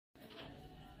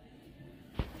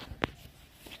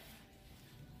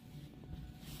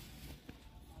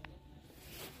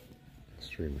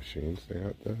mystery machines. They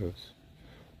got those.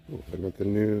 Ooh, they got the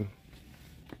new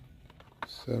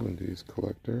 70s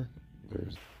collector.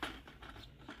 There's.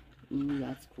 Ooh,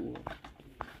 that's cool.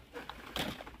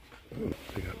 Oh,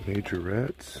 they got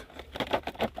majorettes.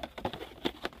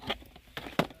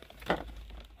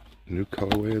 New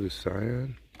colorway of the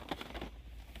cyan.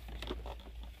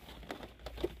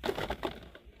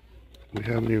 We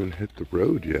haven't even hit the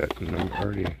road yet, and I'm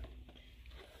already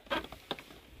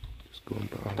just going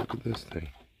by. Look at this thing.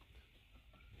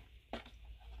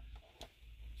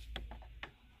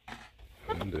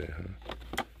 Hyundai,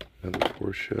 huh? Another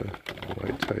Porsche, a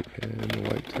white Taycan, a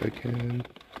white Taycan,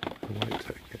 a white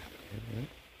Taycan. Alright.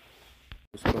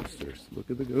 Ghostbusters. Look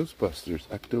at the Ghostbusters.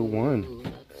 Ecto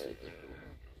 1.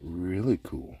 Really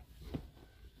cool.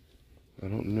 I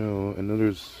don't know. I know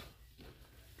there's.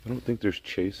 I don't think there's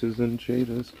chases in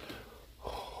Jada's.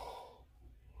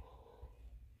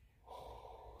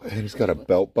 And he's got a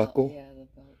belt buckle? Yeah, the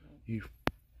belt buckle. You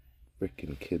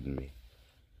freaking kidding me.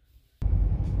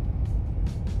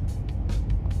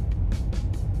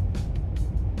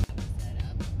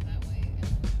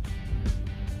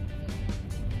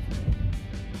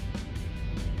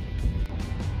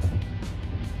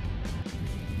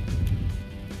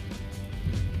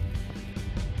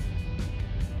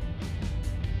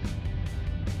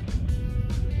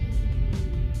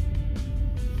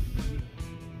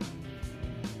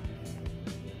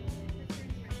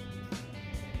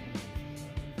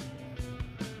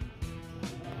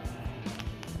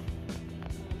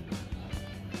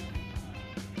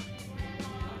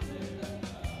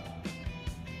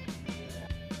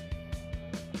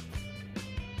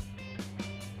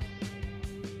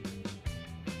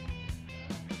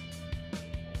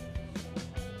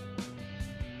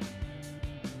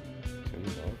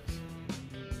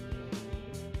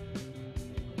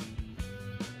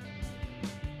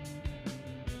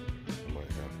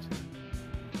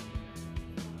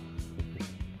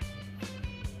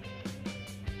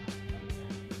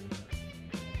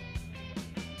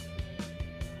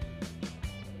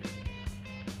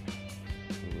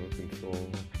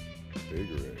 Big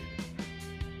rig.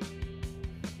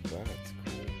 That's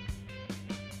cool.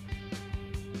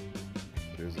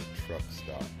 There's a truck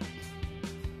stop.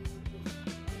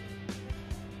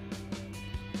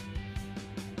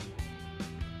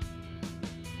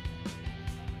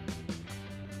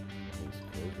 Those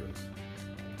Cobras.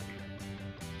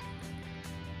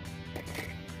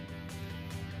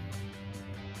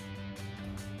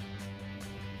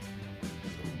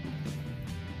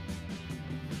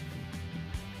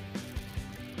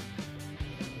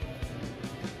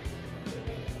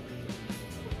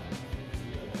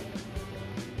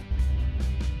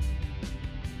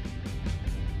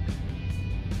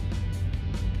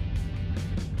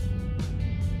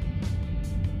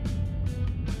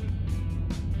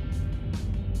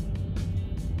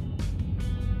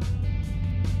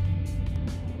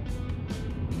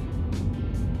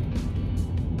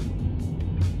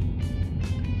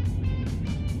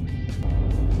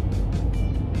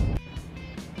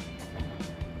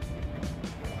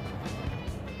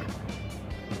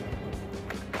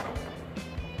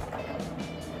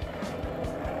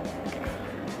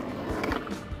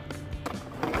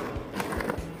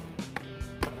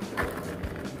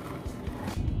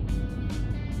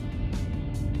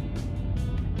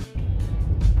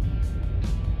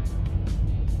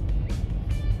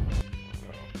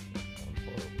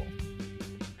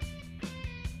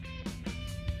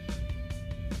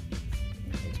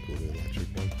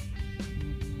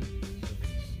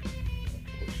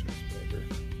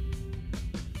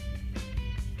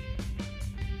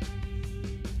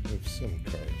 Some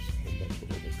cars, a whole bunch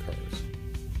of older cars.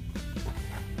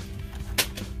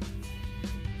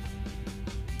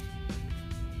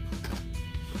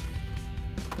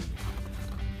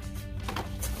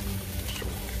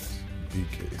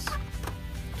 D-case.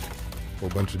 Whole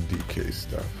bunch of D-case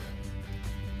stuff.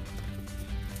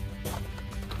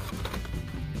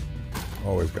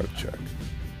 Always gotta check.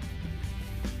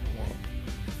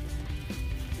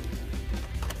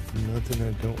 Nothing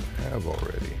I don't have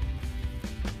already.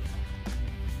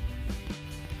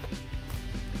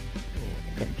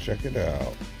 Check it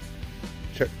out.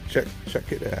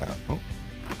 Check it out. Oh,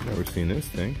 never seen this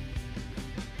thing.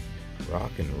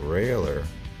 Rock and Railer.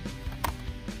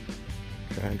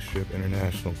 Drag strip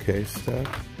international case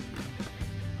stuff.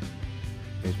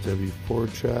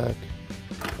 HW4 track.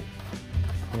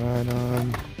 Right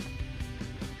on.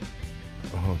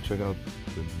 Oh, check out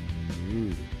the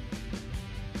view.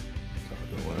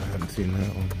 I haven't seen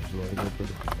that one.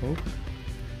 Oh,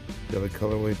 got a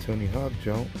colorway Tony Hawk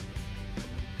jump.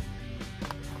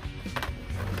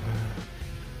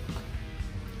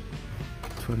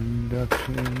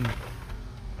 Conduction.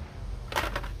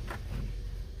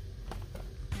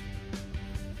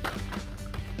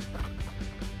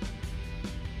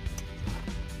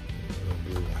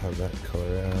 Have that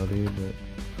colorality, but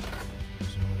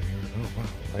there's one here. Oh wow,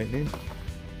 lightning.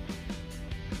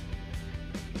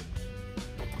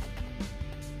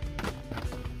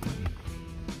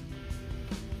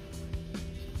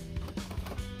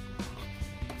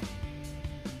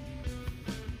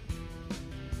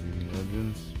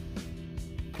 Legends.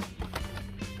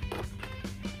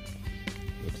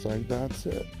 Looks like that's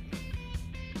it.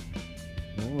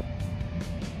 All right.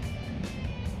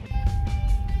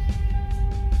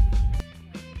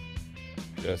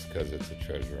 Just because it's a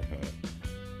treasure hunt.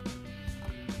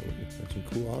 Got some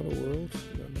cool auto worlds.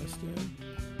 That Mustang.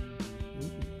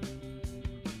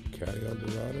 Caddy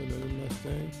Eldorado, another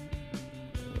Mustang.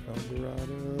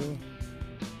 Eldorado.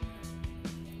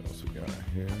 What else we got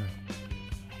here?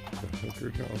 The Hooker.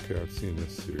 Okay, I've seen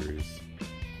this series.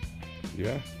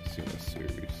 Yeah, I've seen this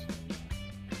series.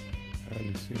 I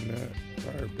haven't seen that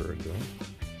Firebird though.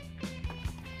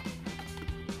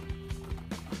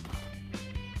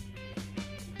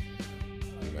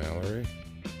 Mallory.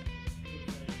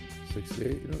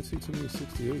 68. You don't see too many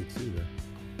 68s either.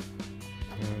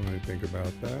 What do you think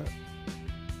about that?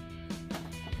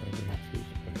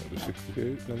 Another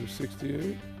 68. Another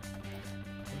 68.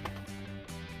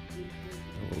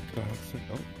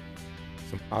 Oh,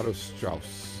 some Otto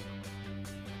Strauss.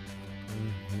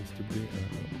 Needs to be.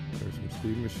 There's some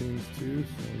speed machines too.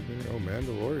 Oh,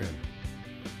 Mandalorian.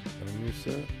 Got a new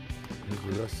set. Here's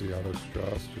the rest of the Otto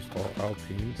Strauss, just all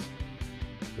Alpines.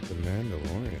 With the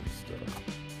Mandalorian stuff.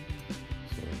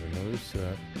 So there's another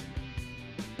set.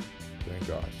 Thank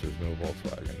gosh, there's no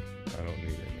Volkswagen. I don't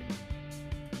need any.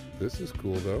 This is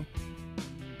cool though.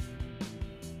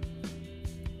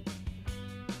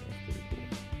 That's pretty cool.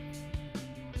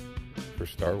 For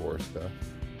Star Wars stuff.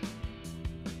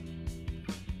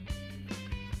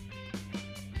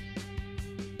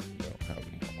 Don't have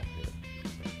them all here.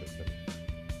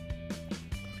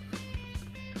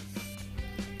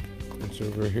 What's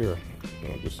over here?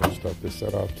 I'll just stuff this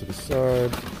set off to the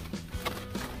side.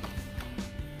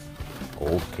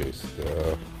 Old case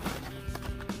stuff.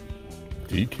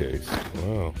 D case.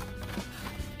 Wow.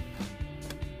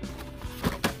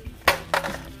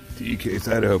 D case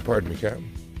Idaho. Pardon me,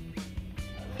 Captain.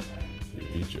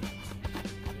 Egypt.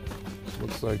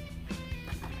 Looks like.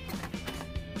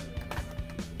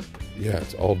 Yeah,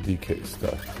 it's all DK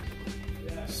stuff.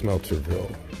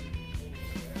 Smelterville.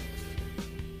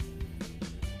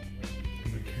 I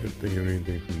can't think of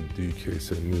anything from the DK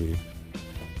I need.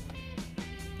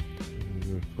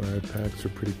 The 5 packs are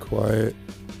pretty quiet.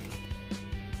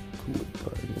 Cool,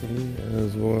 pardon me,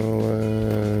 as well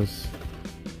as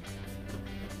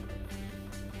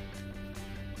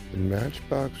the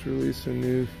Matchbox release a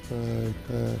new 5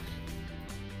 pack.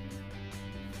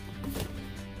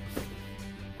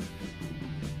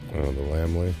 Oh, the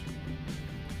Lamley.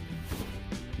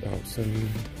 Bouncing.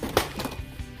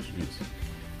 Jeez.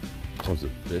 This one's a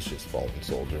vicious fallen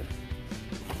soldier.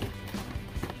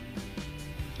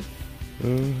 I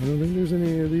don't think there's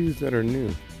any of these that are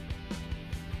new.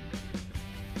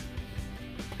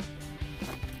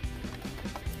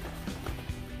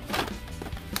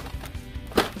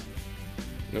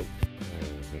 Nope.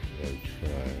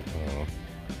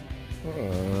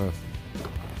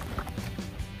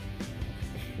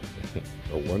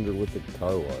 I wonder what the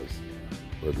car was,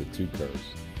 or the 2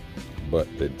 cars, but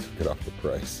they took it off the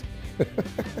price.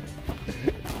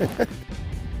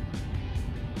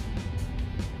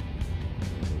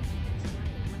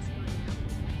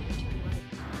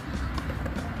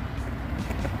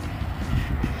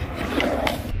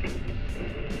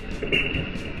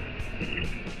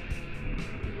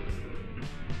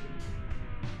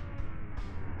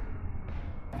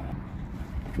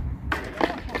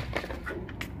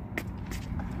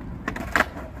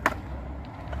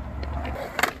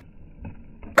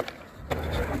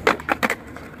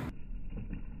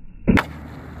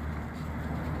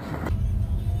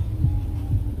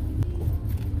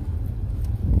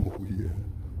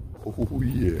 Oh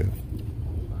yeah.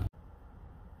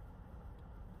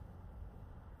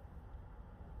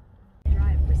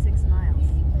 Drive for 6 miles.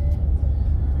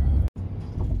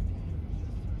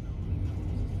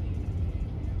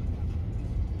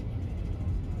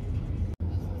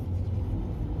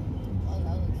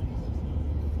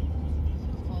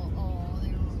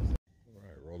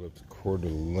 Alright, rolled up to Coeur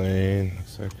d'Alene.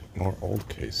 Looks like more old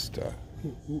case stuff.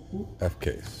 F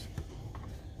case.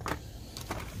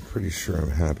 Pretty sure I'm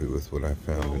happy with what I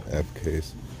found in F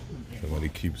case. And when he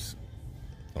keeps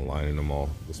aligning them all.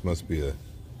 This must be a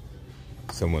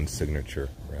Someone's signature,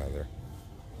 rather.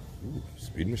 Ooh,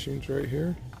 speed machines right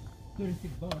here. $36,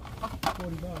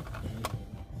 $40.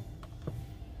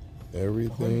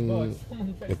 Everything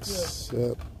 $40.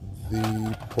 except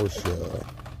the Porsche.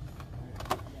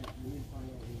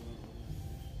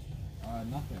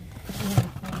 Nothing.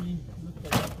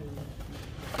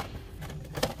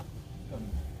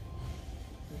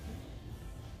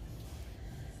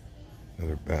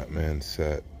 Another Batman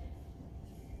set.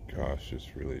 Gosh,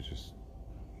 just really just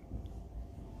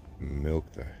milk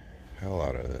the hell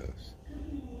out of this.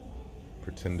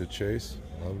 Pretend to Chase.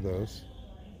 Love those.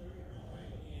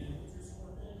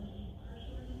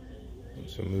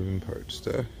 Some moving part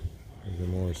stuff. There's a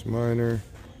Morris Minor.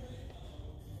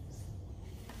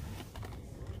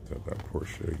 Got that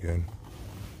Porsche again.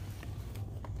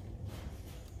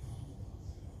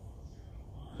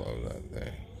 Love that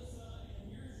thing.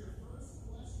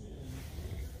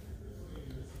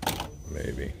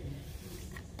 Maybe.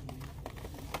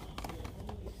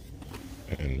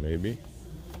 And maybe.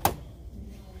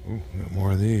 Ooh, got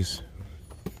more of these.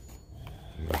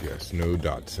 Yes, no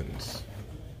Datsuns.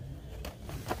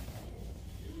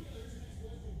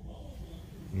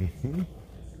 Mm-hmm.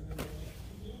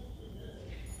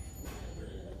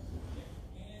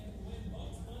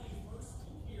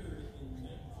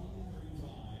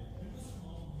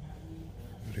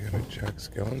 Do you got a Jack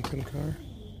Skellington car?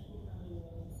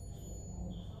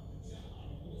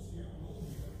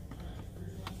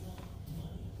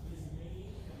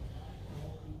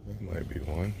 That might be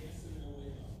one.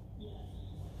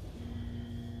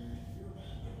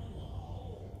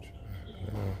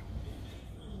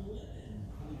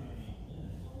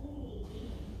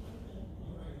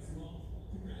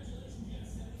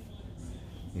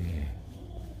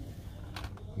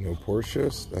 No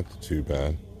Porsches? That's too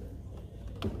bad.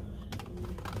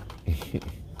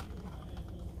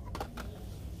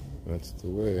 That's the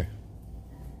way.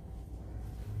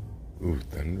 Ooh,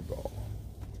 Thunderball.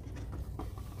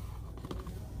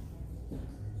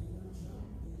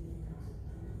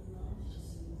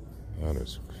 That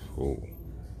is cool.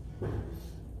 But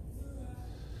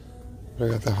I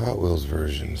got the Hot Wheels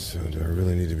version, so do I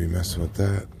really need to be messing with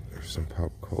that? There's some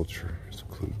pop culture. It's a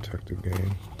Clue Detective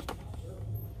game.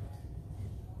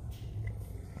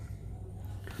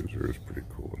 Cruiser is pretty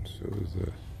cool, and so is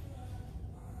this.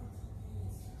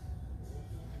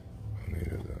 I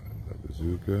needed the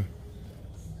bazooka.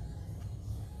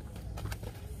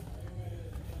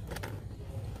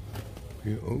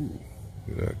 Yeah, oh,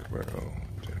 look at that Camaro. Oh,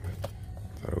 damn it.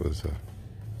 Thought it was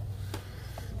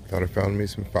thought I found me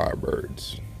some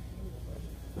Firebirds.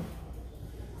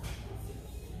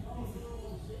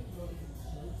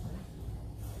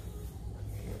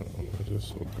 Oh, where's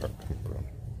this little car come from?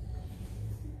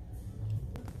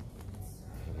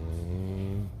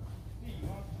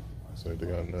 Looks like they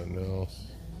got nothing else.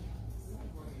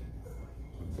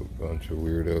 A bunch of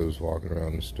weirdos walking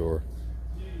around the store.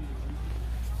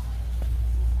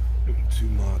 2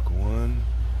 Mach 1.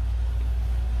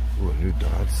 Ooh, a new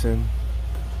Datsun.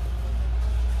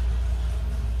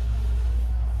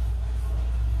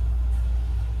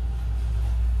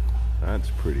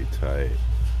 That's pretty tight.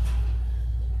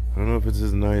 I don't know if it's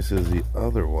as nice as the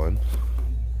other one.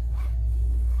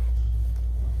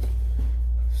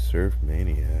 Surf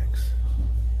Maniacs.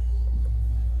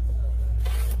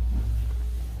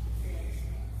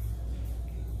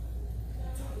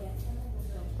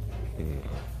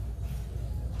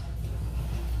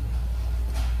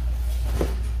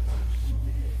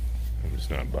 I'm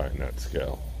just not buying that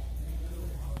scale.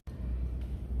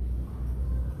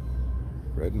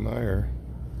 Fred Meyer.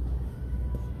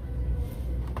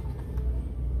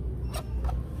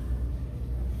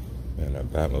 Man,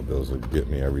 that Batmobiles will get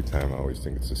me every time. I always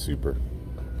think it's a super.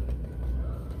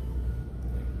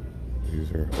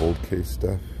 These are old case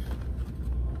stuff.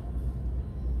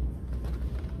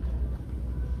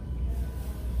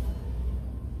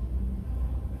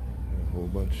 A whole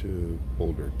bunch of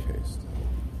older case stuff.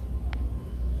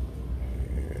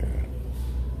 Yeah.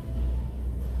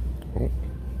 Oh.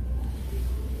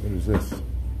 What is this?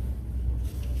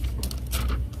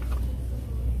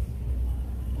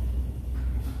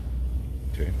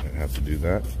 Okay, I have to do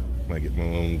that. Might get my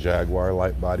own Jaguar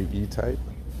light body E-Type.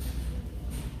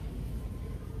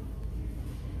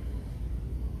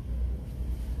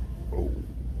 Oh.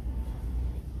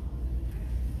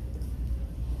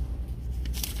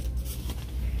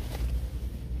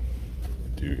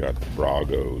 Dude got the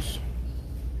Bragos.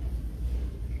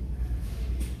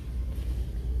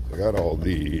 I got all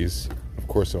these. Of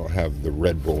course I don't have the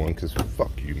Red Bull one because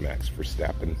fuck you, Max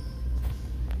Verstappen.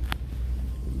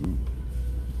 Ooh.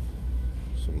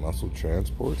 Some muscle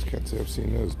transports. Can't say I've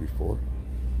seen those before.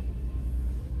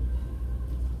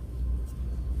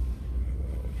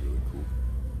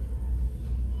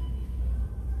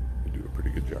 pretty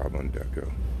good job on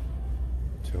deco.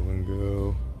 Till and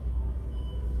go.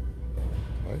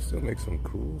 I still make some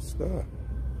cool stuff.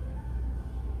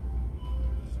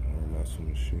 Some more muscle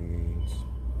machines.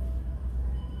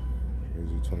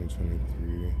 Crazy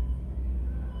 2023.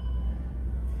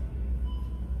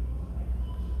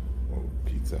 Oh,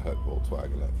 Pizza Hut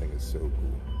Volkswagen. That thing is so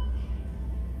cool.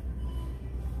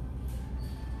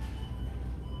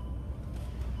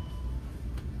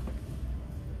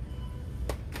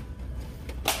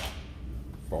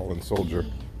 Fallen soldier.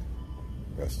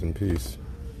 Rest in peace.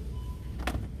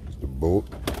 Just a bolt.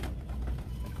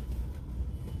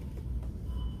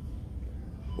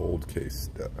 Old case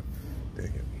stuff. Dang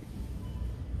it.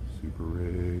 Super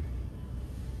rig.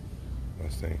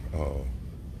 Mustang. Oh.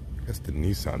 I guess the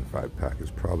Nissan 5-pack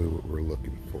is probably what we're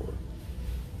looking for.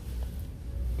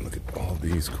 Look at all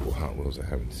these cool Hot Wheels I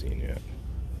haven't seen yet.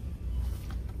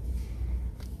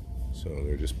 So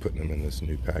they're just putting them in this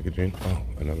new packaging. Oh,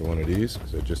 another one of these,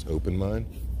 because I just opened mine.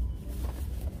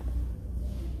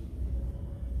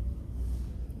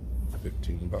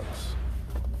 15 bucks.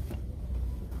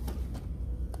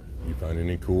 You find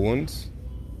any cool ones?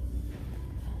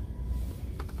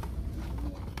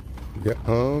 Yeah,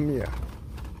 yeah.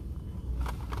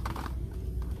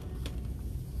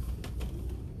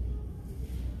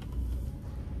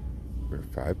 Their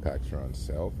 5-packs are on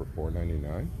sale for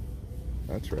 $4.99.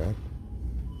 That's rad.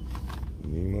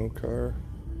 Nemo car.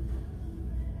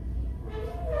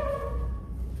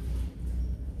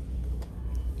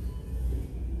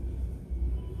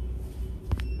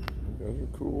 Those are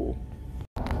cool.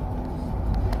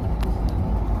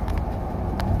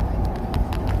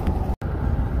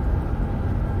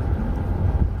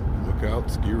 Lookout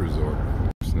Ski Resort.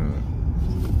 Snow.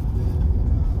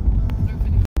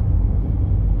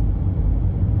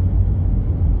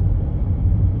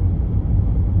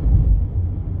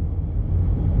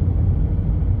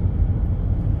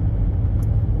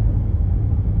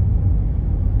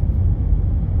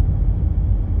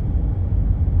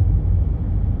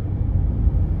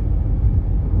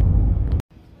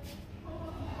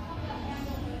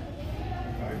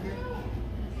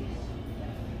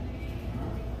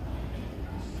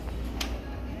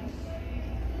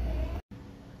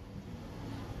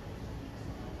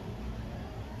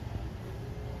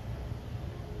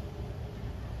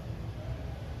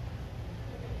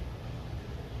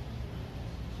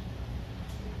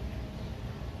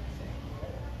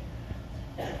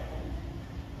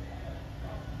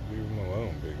 Leave him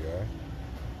alone, big guy.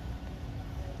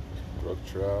 Brook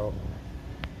trout,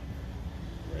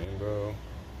 rainbow,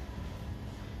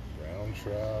 brown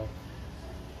trout,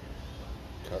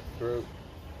 cutthroat,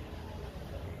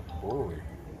 bully,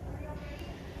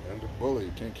 and a bully.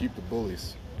 You can't keep the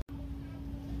bullies.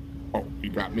 Oh, you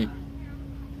got me.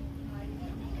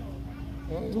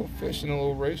 Oh, a little fish in a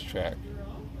little racetrack.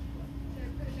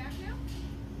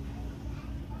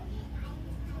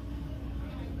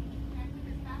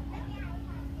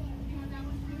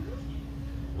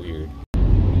 Weird.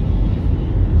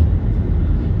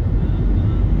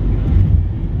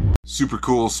 Super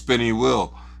cool spinny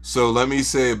wheel. So let me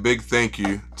say a big thank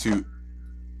you to,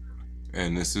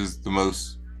 and this is the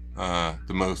most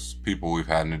people we've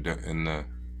had in the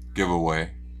giveaway.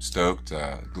 Stoked.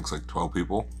 Looks like 12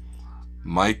 people.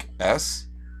 Mike S,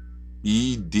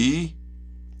 ED,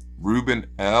 Ruben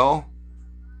L,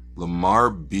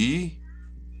 Lamar B,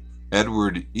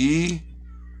 Edward E,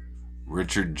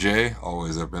 Richard J,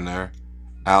 always up in there.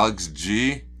 Alex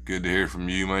G, good to hear from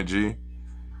you, my G.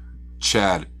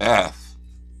 Chad F,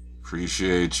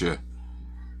 appreciate you.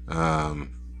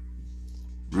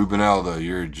 Ruben L, though,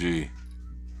 you're a G.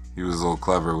 He was a little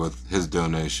clever with his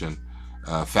donation.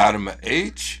 Fatima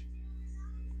H,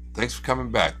 thanks for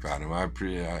coming back, Fatima. I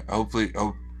appreciate. Hopefully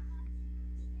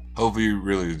you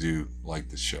really do like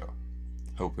the show.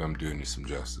 Hopefully I'm doing you some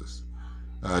justice.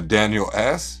 Daniel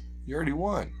S, you already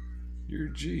won. You're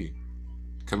a G.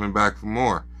 Coming back for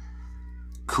more.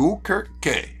 Cool Kurt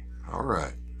K. All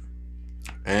right.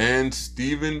 And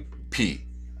Stephen P.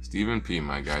 Stephen P,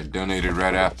 my guy, donated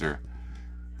right after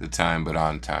the time, but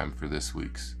on time for this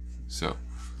week's. So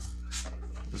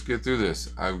let's get through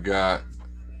this. I've got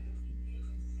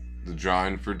the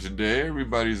drawing for today.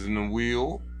 Everybody's in the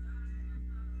wheel,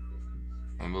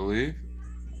 I believe.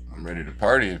 I'm ready to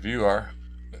party if you are.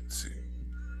 Let's see.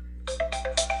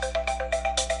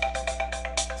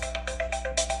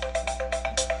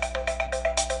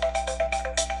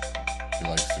 He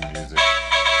likes the music.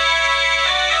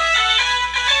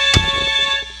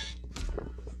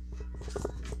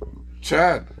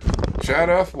 Chad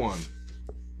F1.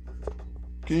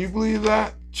 Can you believe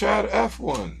that? Chad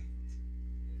F1.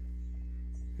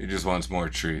 He just wants more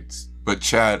treats. But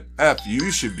Chad F,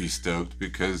 you should be stoked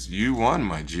because you won,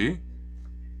 my G.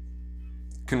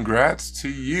 Congrats to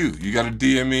you. You got to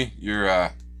DM me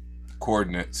your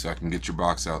coordinates so I can get your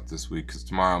box out this week, because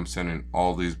tomorrow I'm sending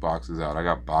all these boxes out. I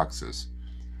got boxes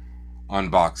on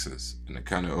boxes, and I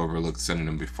kind of overlooked sending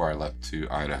them before I left to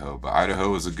Idaho. But Idaho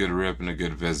was a good rip and a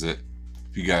good visit.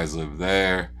 If you guys live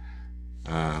there,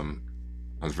 I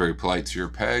was very polite to your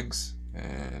pegs.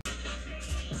 And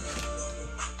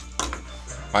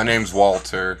my name's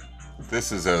Walter.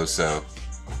 This is Oso.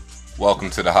 Welcome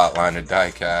to the Hotline of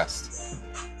Diecast.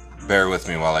 Bear with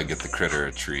me while I get the critter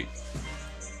a treat.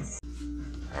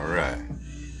 Alright.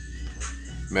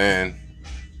 Man,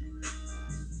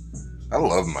 I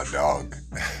love my dog.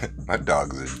 My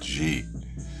dog's a G.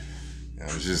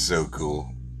 It's just so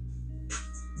cool.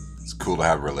 It's cool to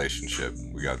have a relationship.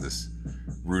 We got this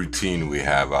routine we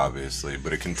have, obviously,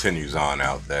 but it continues on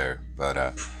out there.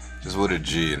 But just what a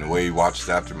G. And the way he watched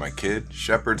after my kid.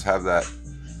 Shepherds have that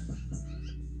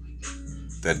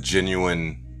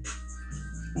genuine,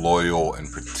 loyal,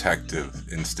 and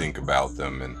protective instinct about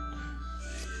them. And,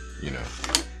 you know,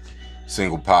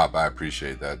 single pop, I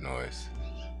appreciate that noise.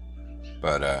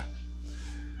 But,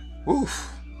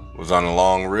 woof, was on a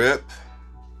long rip.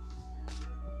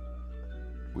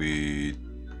 We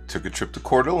took a trip to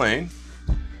Coeur d'Alene.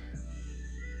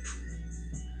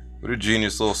 What a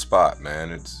genius little spot,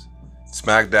 man. It's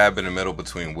smack dab in the middle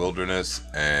between wilderness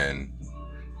and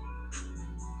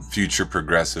future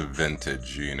progressive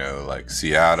vintage, you know, like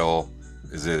Seattle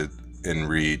is in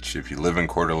reach. If you live in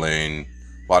Coeur d'Alene,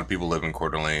 a lot of people live in Coeur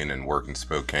d'Alene and work in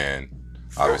Spokane.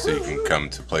 Obviously, you can come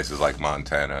to places like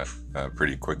Montana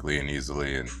pretty quickly and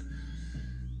easily, and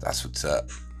that's what's up.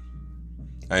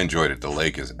 I enjoyed it. The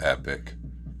lake is epic.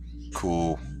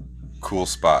 Cool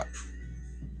spot.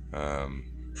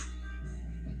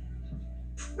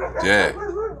 Yeah.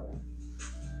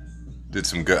 Did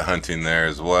some gut hunting there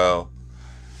as well.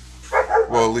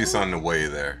 Well, at least on the way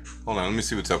there. Hold on, let me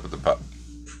see what's up with the pup.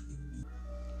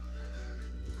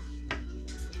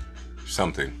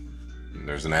 Something.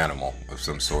 There's an animal of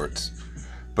some sorts.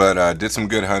 But did some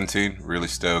good hunting. Really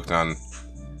stoked on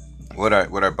what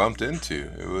I bumped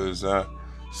into. It was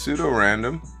pseudo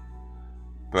random,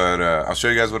 but I'll show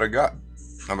you guys what I got.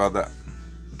 How about that?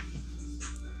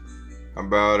 How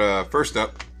about first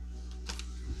up,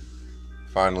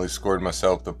 finally scored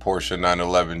myself the Porsche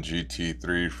 911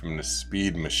 GT3 from the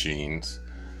Speed Machines.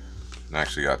 And I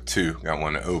actually got two. Got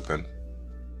one to open.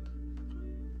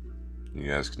 You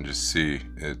guys can just see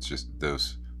it's just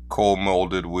those coal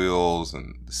molded wheels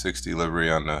and the 60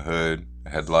 livery on the hood,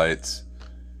 headlights.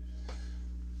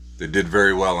 They did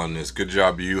very well on this. Good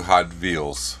job, you Hot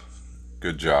Wheels.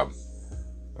 Good job.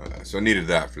 So I needed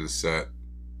that for the set.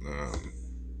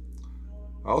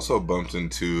 I also bumped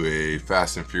into a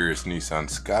Fast and Furious Nissan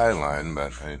Skyline,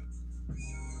 but I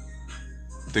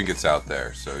think it's out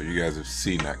there. So you guys have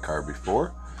seen that car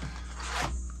before.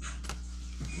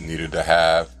 Needed to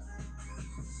have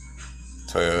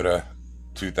Toyota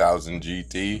 2000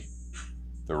 GT,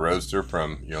 the Roadster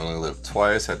from You Only Live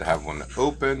Twice. Had to have one to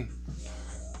open.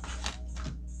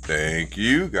 Thank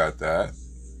you, got that.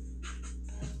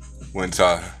 Went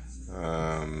to,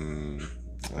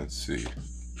 let's see,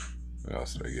 what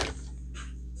else did I get?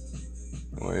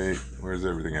 Wait, where's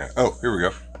everything at? Oh, here we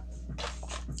go.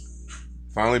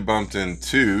 Finally bumped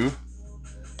into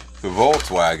the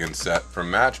Volkswagen set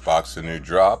from Matchbox, a new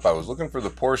drop. I was looking for the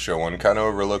Porsche one, kind of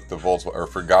overlooked the Volkswagen, or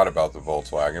forgot about the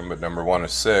Volkswagen, but number 1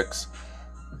 is 6,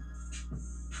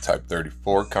 Type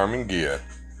 34 Carmen Ghia.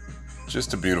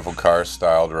 Just a beautiful car,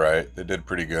 styled right. They did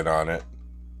pretty good on it.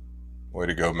 Way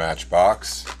to go,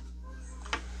 Matchbox.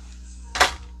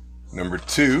 Number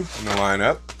 2 in the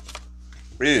lineup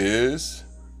is,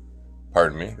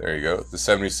 pardon me, there you go, the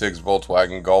 76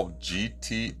 Volkswagen Golf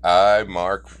GTI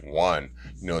Mark 1.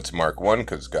 You know it's Mark 1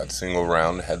 because it's got single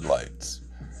round headlights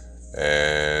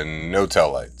and no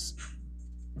tail lights.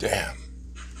 Damn.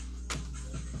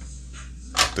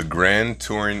 The Grand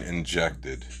Touring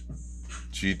Injected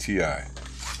GTI.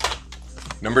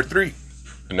 Number 3,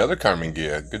 another Carmen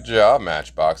Ghia. Good job,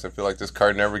 Matchbox. I feel like this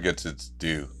car never gets its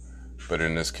due, but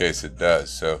in this case it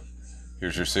does. So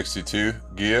here's your 62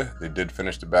 Ghia. They did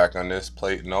finish the back on this,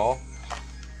 plate and all.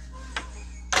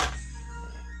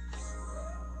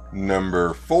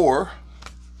 Number 4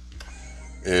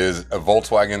 is a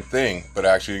Volkswagen thing, but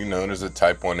actually known as a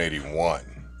Type 181.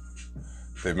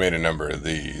 They've made a number of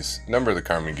these. A number of the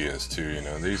Carmen Ghias too, you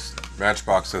know. These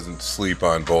Matchbox doesn't sleep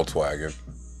on Volkswagen.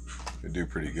 They do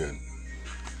pretty good.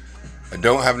 I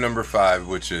don't have number 5,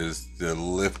 which is the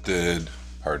lifted,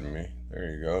 pardon me,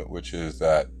 there you go, which is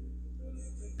that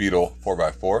Beetle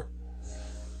 4x4.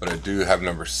 But I do have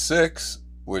number 6,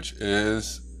 which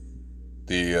is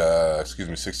the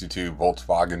 62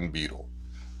 Volkswagen Beetle.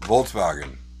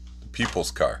 Volkswagen, the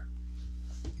people's car.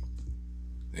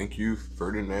 Thank you,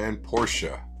 Ferdinand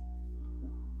Porsche.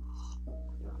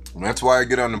 And that's why I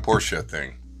get on the Porsche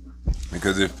thing.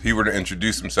 Because if he were to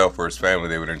introduce himself or his family,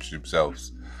 they would introduce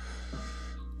themselves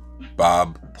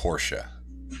Bob Porsche,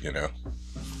 you know.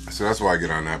 So that's why I get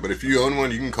on that. But if you own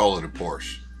one, you can call it a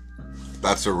Porsche.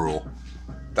 That's a rule.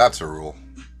 That's a rule.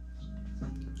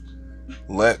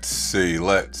 Let's see.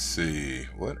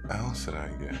 What else did I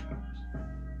get?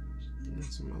 I got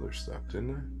some other stuff,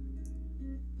 didn't I?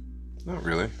 Not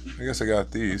really. I guess I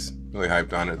got these. Really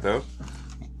hyped on it, though.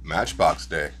 Matchbox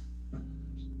Day.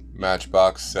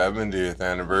 Matchbox 70th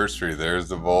anniversary. There's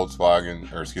the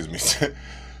Volkswagen, or excuse me,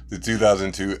 the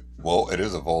 2002, well, it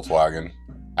is a Volkswagen,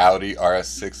 Audi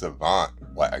RS6 Avant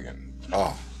wagon.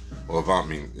 Oh, well,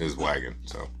 Avant is wagon,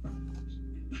 so.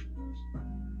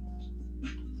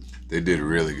 They did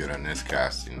really good on this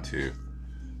casting, too.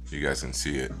 You guys can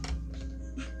see it.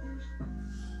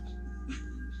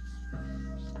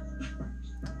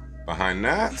 Behind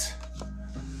that,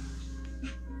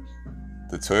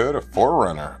 the Toyota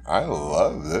 4Runner. I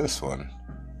love this one.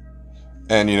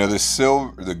 And you know, the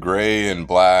silver, the gray and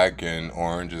black and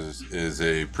orange is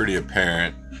a pretty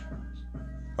apparent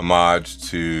homage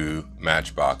to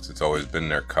Matchbox. It's always been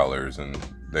their colors, and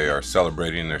they are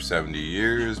celebrating their 70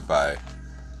 years by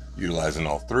utilizing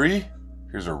all 3.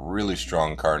 Here's a really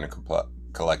strong car in the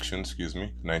collection,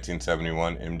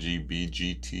 1971 MGB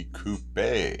GT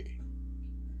Coupe.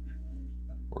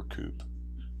 Or Coupe.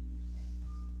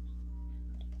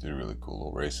 Did a really cool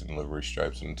little racing livery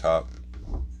stripes on the top.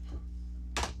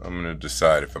 I'm going to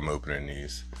decide if I'm opening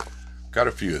these. Got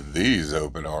a few of these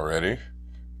open already.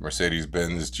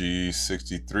 Mercedes-Benz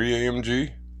G63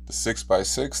 AMG. The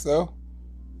 6x6 though.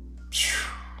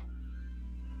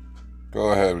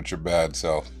 Go ahead with your bad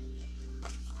self.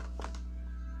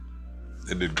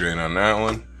 They did great on that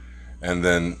one. And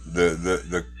then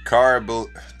the car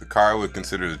I would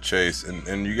consider the Chase,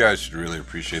 and you guys should really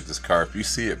appreciate this car. If you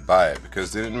see it, buy it,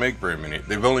 because they didn't make very many.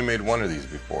 They've only made one of these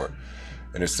before,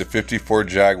 and it's the 54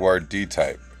 Jaguar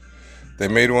D-Type. They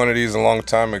made one of these a long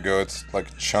time ago. It's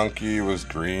like chunky, it was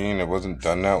green, it wasn't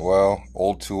done that well,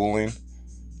 old tooling.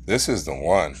 This is the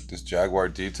one, this Jaguar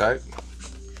D-Type.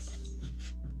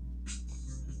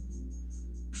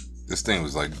 This thing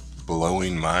was like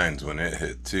blowing minds when it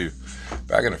hit too.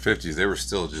 Back in the 50s, they were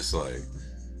still just like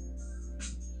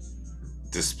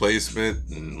displacement,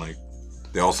 and like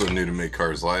they also knew to make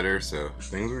cars lighter, so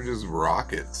things were just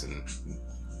rockets and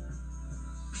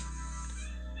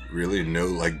really no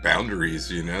like boundaries,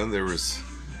 you know. There was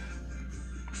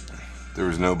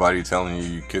nobody telling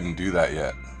you couldn't do that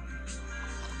yet.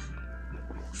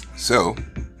 So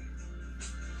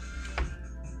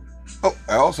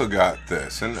I also got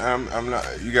this, and I'm not,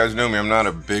 you guys know me, I'm not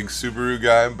a big Subaru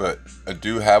guy, but I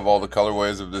do have all the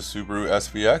colorways of this Subaru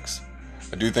SVX.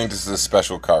 I do think this is a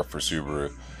special car for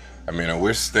Subaru. I mean, I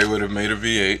wish they would have made a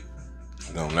V8.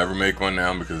 They'll never make one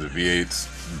now because the V8's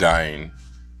dying.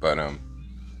 But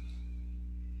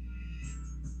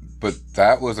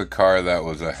that was a car that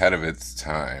was ahead of its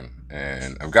time.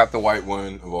 And I've got the white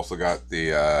one. I've also got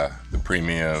the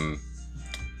premium,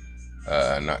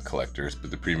 not collectors, but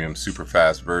the premium super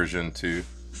fast version too.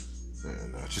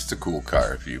 And just a cool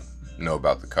car if you know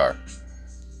about the car.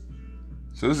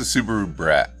 So this is a Subaru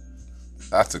Brat.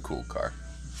 That's a cool car.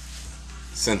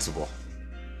 Sensible.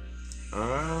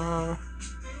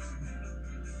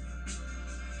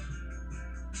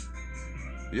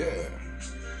 Yeah.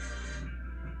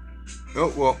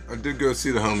 Oh, well, I did go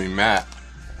see the homie Matt.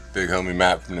 Big homie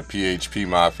Matt from the PHP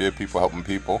Mafia, People Helping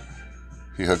People.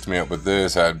 He hooked me up with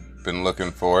this. I'd been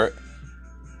looking for it.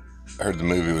 I heard the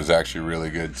movie was actually really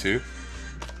good too.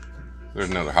 There's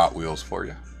another Hot Wheels for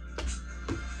you.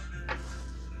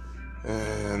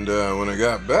 And when I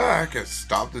got back, I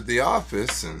stopped at the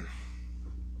office, and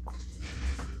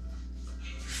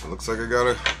it looks like I got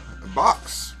a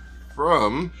box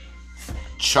from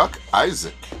Chuck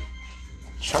Isaac.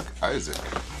 Chuck Isaac.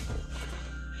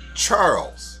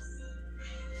 Charles.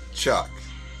 Chuck.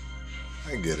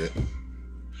 I get it.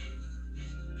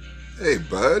 Hey,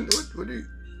 bud. What do you...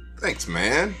 Thanks,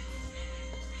 man.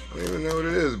 I don't even know what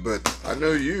it is, but I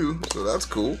know you, so that's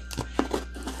cool.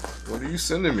 What are you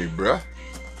sending me, bruh?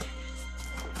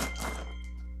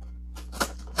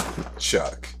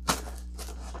 Chuck.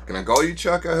 Can I call you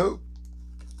Chuck, I hope?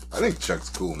 I think Chuck's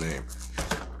a cool name.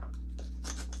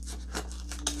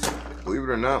 Believe it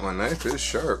or not, my knife is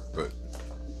sharp, but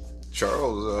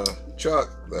Charles, Chuck,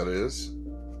 that is.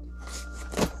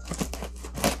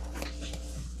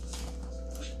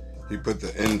 He put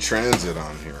the in transit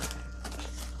on here.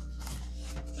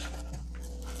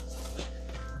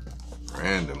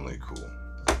 Randomly cool.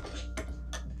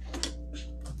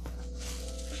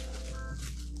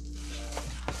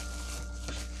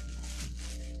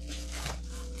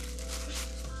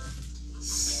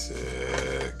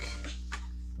 Sick.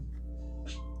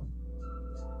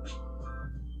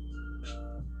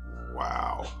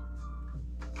 Wow.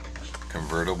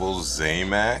 Convertible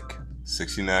Zamac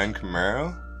 69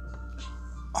 Camaro.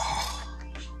 Oh,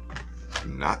 do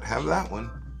not have that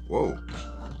one. Whoa.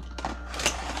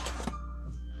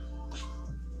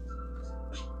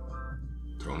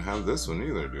 Don't have this one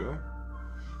either, do I?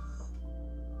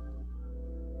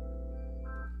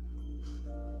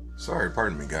 Sorry,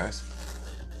 pardon me, guys.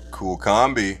 Cool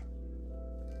combi.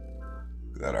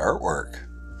 Look at that artwork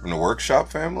from the Workshop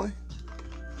family.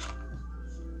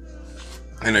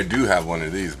 And I do have one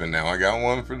of these, but now I got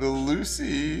one for the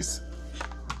Lucy's.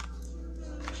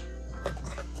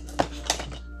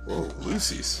 Whoa,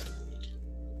 Lucy's.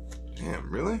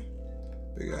 Damn, really?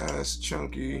 Big ass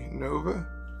chunky Nova.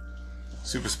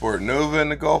 Super Sport Nova in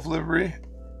the Golf livery.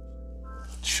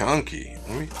 Chunky.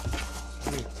 Let me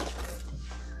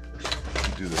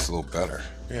do this a little better.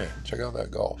 Yeah, check out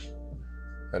that Golf.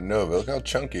 That Nova, look how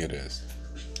chunky it is.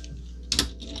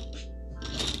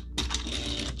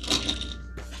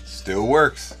 Still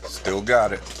works. Still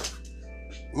got it.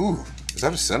 Ooh, is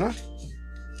that a Senna?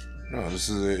 No, this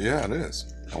is a, yeah, it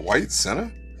is. A white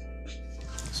Senna?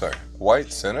 Sorry,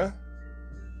 white Senna?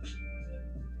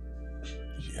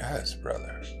 Yes,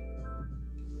 brother.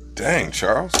 Dang,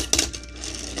 Charles.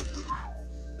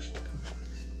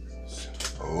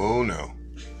 Oh no.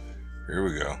 Here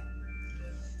we go.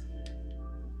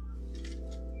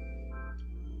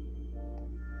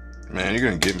 Man, you're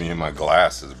gonna get me in my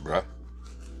glasses, bruh.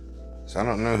 So I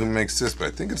don't know who makes this, but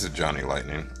I think it's a Johnny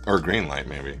Lightning. Or Green Light,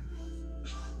 maybe.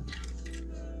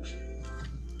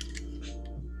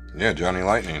 Yeah, Johnny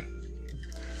Lightning.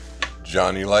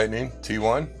 Johnny Lightning,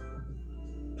 T1.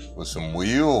 With some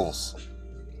wheels.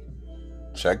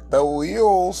 Check the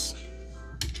wheels.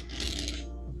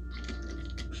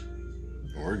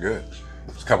 We're good.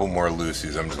 There's a couple more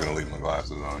Lucy's. I'm just going to leave my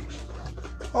glasses on.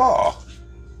 Oh.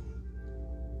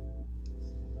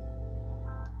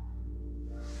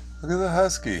 Look at the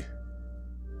Husky.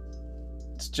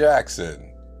 It's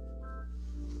Jackson.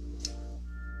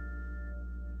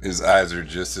 His eyes are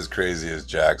just as crazy as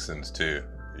Jackson's too.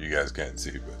 You guys can't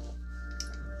see,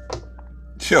 but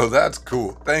yo, that's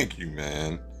cool. Thank you,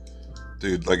 man.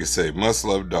 Dude, like I say, must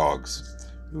love dogs.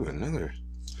 Ooh, another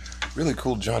really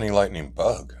cool Johnny Lightning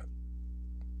bug.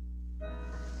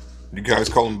 You guys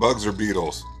call them bugs or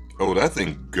beetles? Oh, that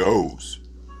thing goes.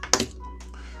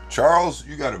 Charles,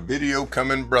 you got a video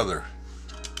coming, brother.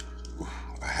 Ooh,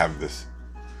 I have this.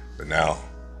 But now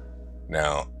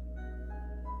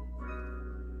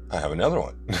I have another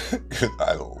one.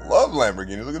 I love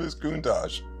Lamborghinis. Look at this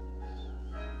Countach.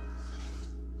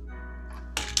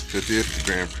 50th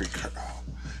Grand Prix car. Oh,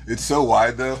 it's so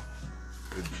wide though,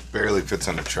 it barely fits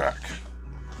on the track.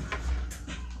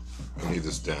 I need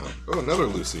this down. Oh, another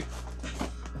Lucy.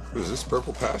 What is this,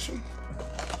 Purple Passion?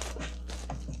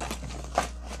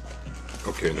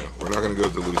 Okay, no, we're not gonna go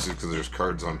with the Lucy because there's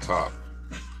cards on top.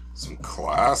 Some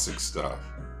classic stuff.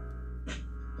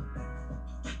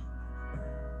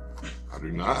 I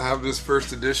do not have this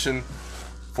first edition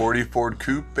 40 Ford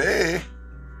Coupe.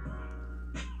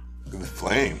 Look at the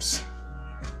flames.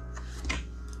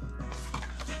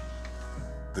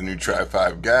 The new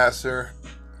Tri-5 gasser.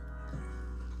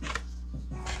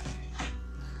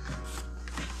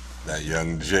 That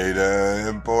young Jada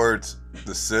imports.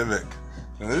 The Civic.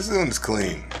 Now this one's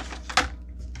clean.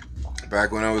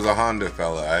 Back when I was a Honda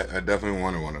fella, I definitely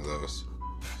wanted one of those.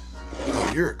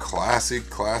 Oh, you're a classy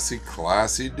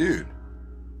dude.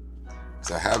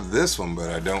 So I have this one,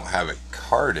 but I don't have it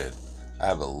carded. I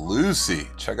have a Lucy.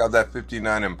 Check out that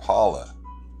 59 Impala.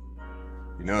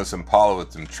 You know it's Impala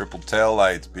with some triple tail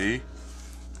lights, B.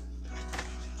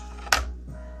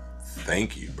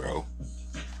 Thank you, bro.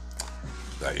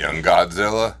 That young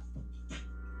Godzilla.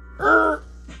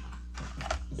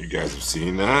 You guys have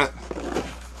seen that?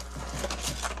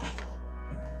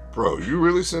 Bro, you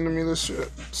really sending me this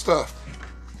shit stuff?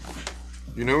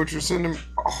 You know what you're sending me?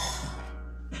 Oh.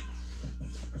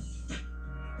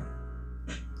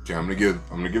 Okay, I'm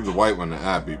gonna give the white one to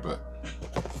Abby, but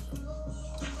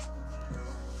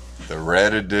the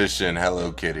red edition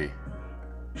Hello Kitty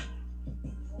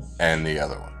and the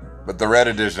other one. But the red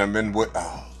edition I've been with.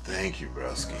 Oh, thank you,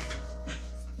 broski.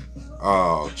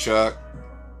 Oh, Chuck,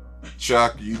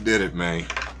 you did it, man.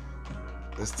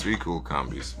 That's 3 cool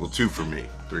combis. Well, 2 for me,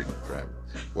 3 for Abby.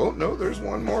 Well, no, there's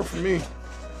one more for me.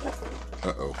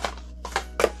 Uh-oh.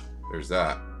 There's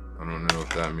that. I don't know if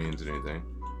that means anything.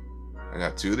 I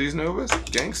got 2 of these Novas.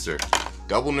 Gangster.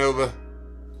 Double Nova.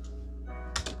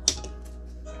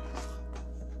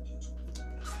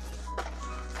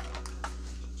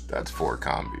 That's 4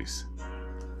 combis.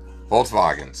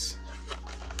 Volkswagens.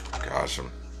 Gosh, I'm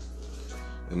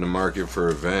in the market for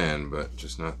a van, but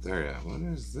just not there yet. What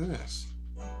is this?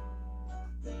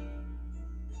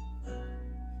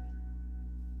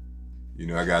 You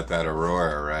know I got that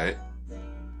Aurora, right?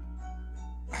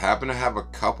 I happen to have a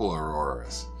couple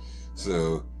Auroras.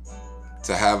 So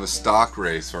to have a stock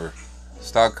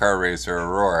car racer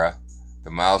Aurora,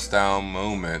 the Milestone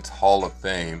Moments Hall of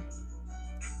Fame.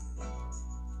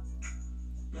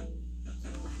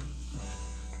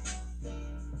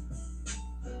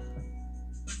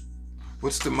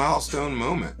 What's the milestone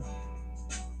moment?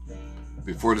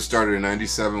 Before the start of the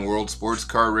 97 World Sports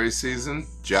Car Race season,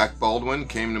 Jack Baldwin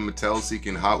came to Mattel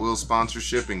seeking Hot Wheels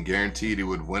sponsorship and guaranteed he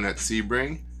would win at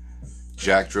Sebring.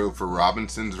 Jack drove for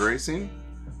Robinson's Racing,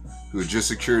 who had just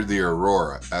secured the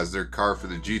Aurora as their car for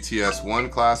the GTS 1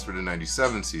 class for the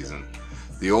 97 season.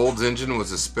 The Olds engine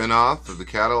was a spin-off of the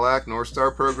Cadillac North Star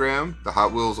program. The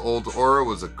Hot Wheels Olds Aura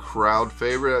was a crowd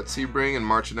favorite at Sebring in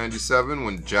March of 97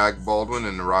 when Jack Baldwin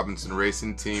and the Robinson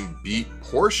Racing team beat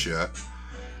Porsche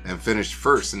and finished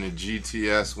first in the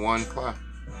GTS 1 class.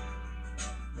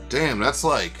 Damn, that's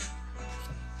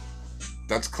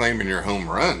claiming your home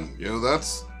run. You know,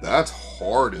 that's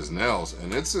hard as nails,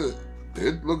 and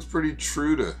it looks pretty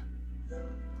true to,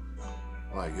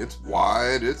 like, it's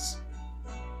wide, it's,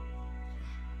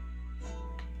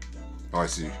 oh, I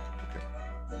see. Okay.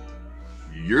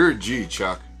 You're a G,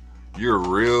 Chuck. You're a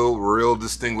real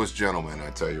distinguished gentleman, I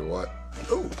tell you what.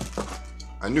 Oh,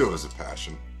 I knew it was a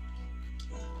passion.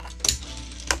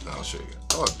 I'll show you.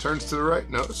 Oh, it turns to the right.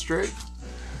 No, it's straight.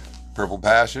 Purple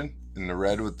passion in the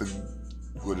red with the,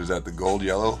 what is that, the gold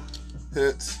yellow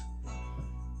hits.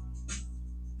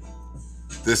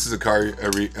 This is a car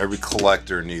every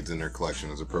collector needs in their collection,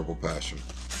 is a purple passion.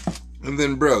 And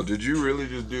then, bro, did you really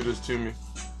just do this to me?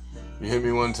 You hit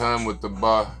me one time with the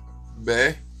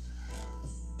Bay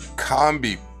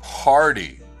Combi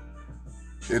Party.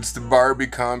 It's the Barbie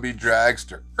Combi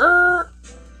Dragster.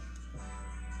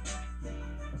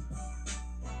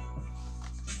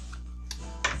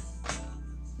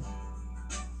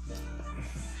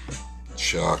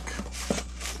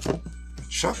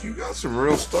 Chuck, you got some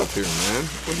real stuff here, man.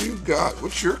 What do you got?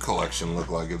 What's your collection look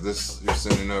like if this you're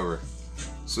sending over?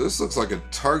 So this looks like a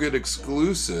Target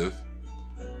exclusive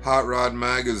Hot Rod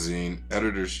Magazine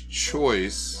Editor's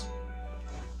Choice.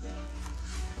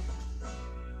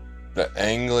 The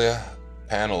Anglia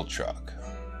panel truck.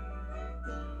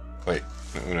 Wait,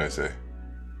 what did I say?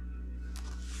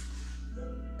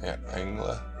 Yeah,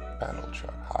 Anglia panel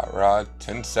truck. Hot Rod,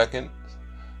 10-second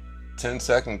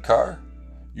car.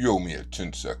 You owe me a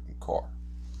 10-second car.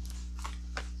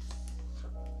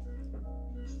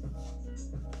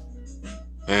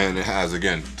 And it has,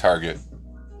 again, Target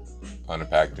on the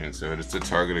packaging, so it's a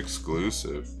Target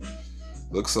exclusive.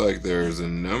 Looks like there's a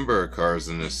number of cars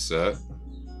in this set.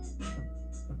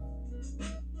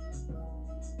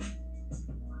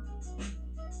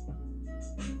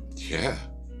 Yeah.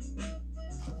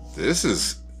 This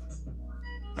is...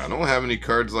 I don't have any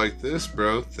cards like this,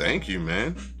 bro. Thank you,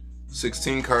 man.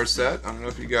 16 car set. I don't know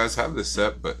if you guys have this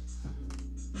set, but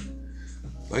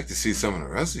I'd like to see some of the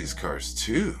rest of these cars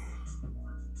too.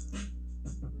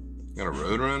 Got a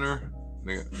Roadrunner.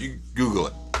 You Google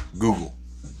it. Google.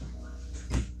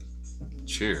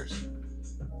 Cheers.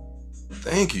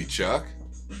 Thank you, Chuck.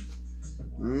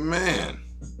 Man.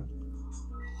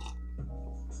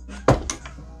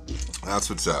 That's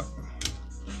what's up.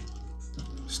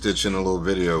 Stitching a little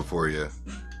video for you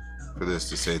for this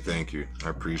to say thank you. I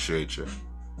appreciate you.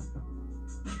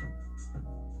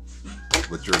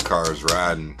 With your cars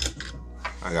riding.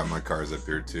 I got my cars up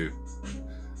here too.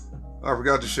 Oh, I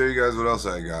forgot to show you guys what else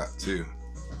I got too.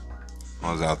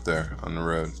 I was out there on the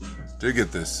road. Did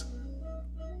get this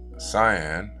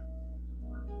Cyan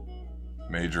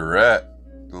Majorette,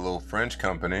 the little French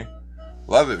company.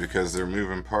 Love it because they're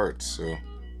moving parts, so.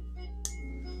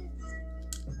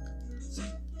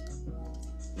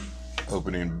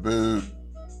 Opening boot,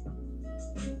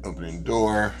 opening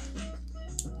door.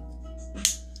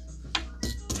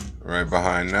 Right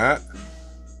behind that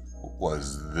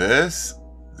was this,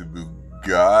 the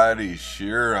Bugatti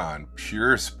Chiron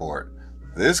Pure Sport.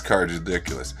 This card is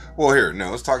ridiculous. Well, here, no,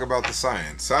 let's talk about the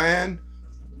Cyan. Cyan,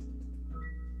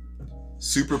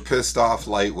 super pissed off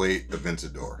lightweight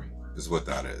Aventador is what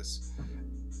that is.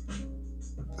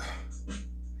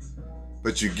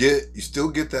 But you still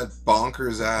get that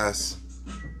bonkers ass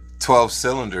 12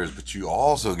 cylinders, but you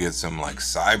also get some like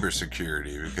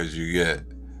cybersecurity because you get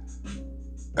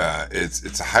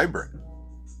it's a hybrid.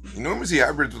 You normally see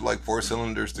hybrids with like 4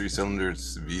 cylinders, 3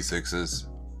 cylinders, V6s.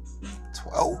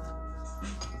 12?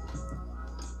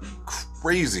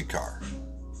 Crazy car.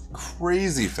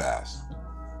 Crazy fast.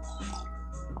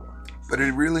 But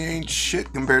it really ain't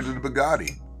shit compared to the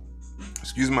Bugatti.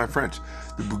 Excuse my French.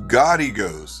 The Bugatti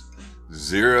goes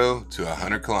 0 to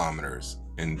 100 kilometers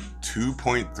in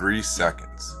 2.3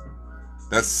 seconds.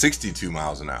 That's 62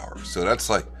 miles an hour. So that's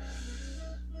like,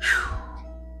 whew,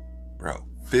 bro,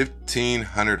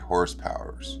 1,500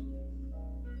 horsepowers.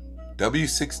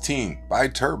 W16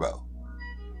 bi-turbo.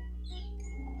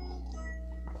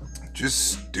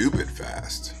 Just stupid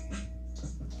fast.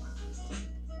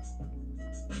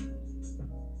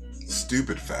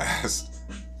 Stupid fast.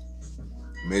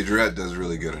 Majorette does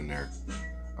really good on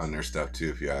their stuff too,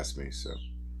 if you ask me. So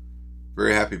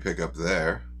very happy pickup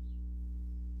there.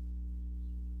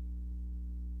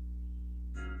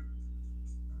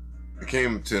 It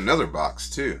came to another box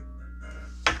too.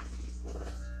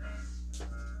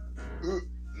 Ooh,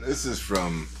 this is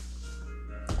from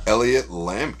Elliot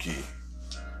and Chuck.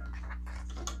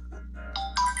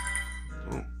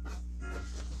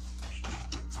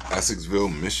 Essexville,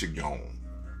 Michigan.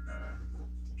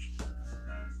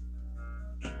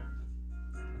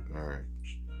 Alright.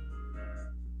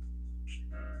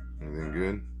 Anything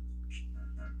good?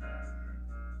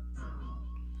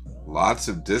 Lots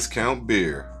of discount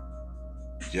beer.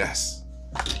 Yes.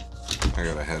 I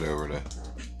gotta head over to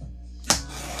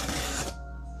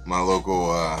my local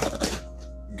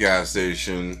gas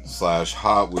station /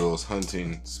 Hot Wheels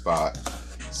hunting spot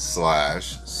 /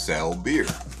 sell beer.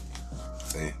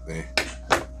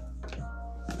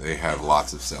 They have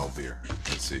lots of sell beer.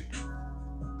 Let's see.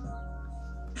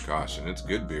 Gosh, and it's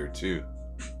good beer too.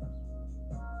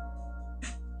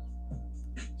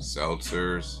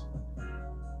 Seltzers.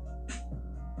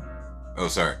 Oh,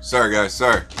 sorry guys,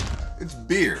 sorry. It's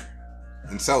beer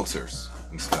and seltzers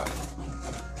and stuff.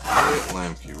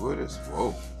 Lamke, what is?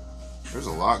 Whoa, there's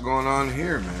a lot going on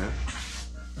here, man.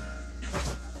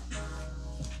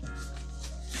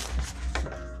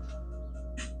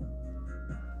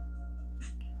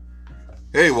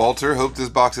 Hey Walter, hope this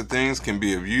box of things can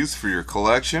be of use for your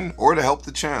collection or to help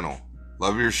the channel.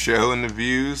 Love your show and the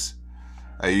views.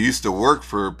 I used to work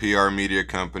for a PR media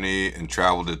company and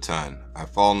traveled a ton.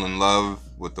 I've fallen in love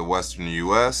with the Western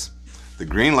US. The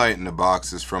green light in the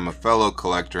box is from a fellow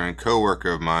collector and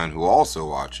co-worker of mine who also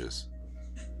watches.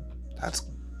 It's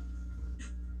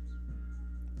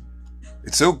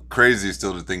so crazy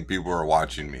still to think people are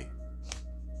watching me.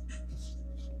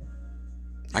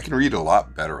 I can read a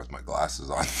lot better with my glasses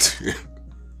on too.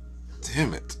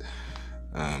 Damn it.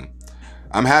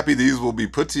 I'm happy these will be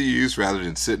put to use rather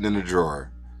than sitting in a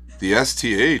drawer. The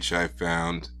STH I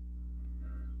found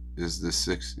is the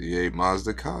 68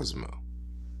 Mazda Cosmo.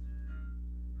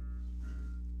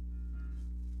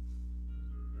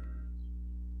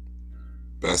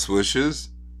 Best wishes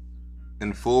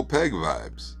and full peg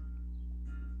vibes.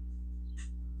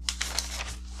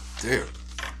 Dude.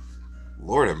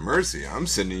 Lord have mercy, I'm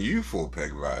sending you full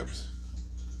peg vibes.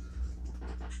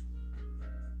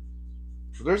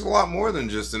 But there's a lot more than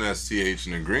just an STH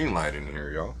and a green light in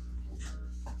here, y'all.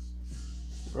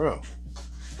 Bro.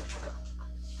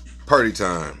 Party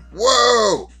time.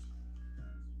 Whoa!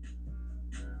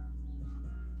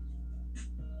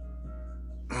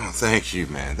 Oh, thank you,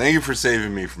 man. Thank you for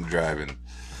saving me from driving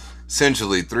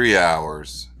essentially 3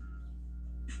 hours.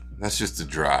 That's just a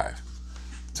drive.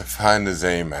 To find the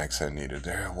Zamax I needed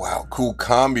there. Wow, cool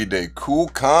combi day. Cool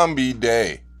combi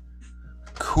day.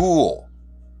 Cool.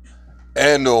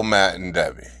 And old Matt and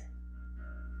Debbie.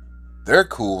 They're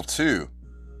cool too.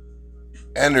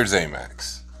 And there's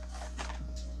Zamax.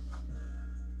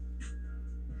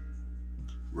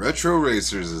 Retro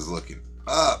Racers is looking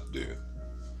up, dude.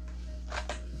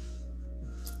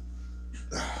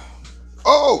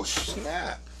 Oh,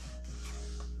 snap.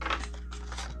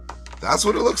 That's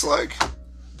what it looks like.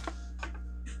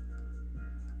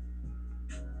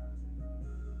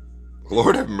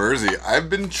 Lord have mercy. I've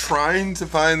been trying to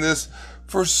find this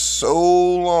for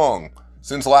so long.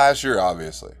 Since last year,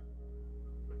 obviously.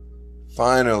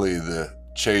 Finally, the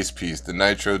chase piece, the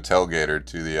Nitro Tailgater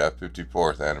to the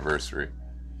 54th anniversary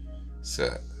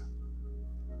set.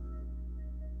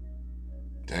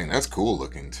 Dang, that's cool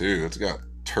looking too. It's got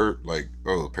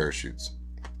the parachutes.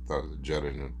 Thought it was a jet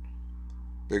engine.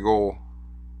 Big ol'.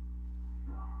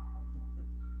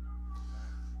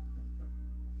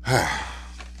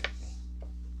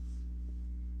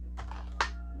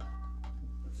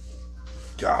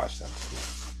 Gosh, that's cool.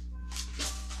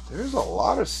 There's a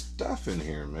lot of stuff in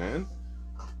here, man.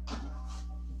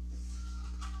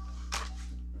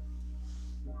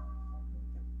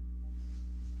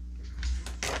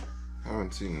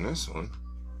 Haven't seen this one.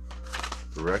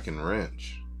 The Wrecking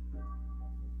Wrench.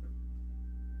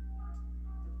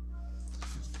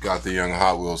 Got the young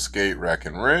Hot Wheels skate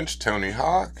Wrecking Wrench, Tony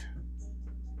Hawk.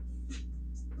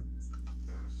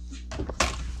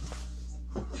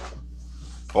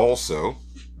 Also,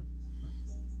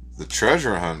 the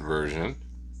treasure hunt version.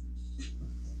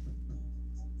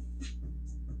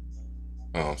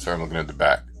 Oh, sorry, I'm looking at the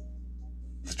back.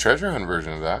 The treasure hunt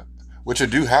version of that, which I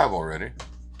do have already.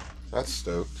 That's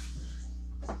stoked.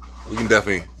 We can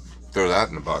definitely throw that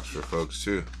in the box for folks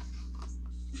too.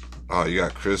 Oh, you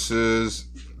got Chris's.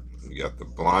 You got the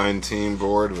blind team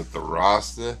board with the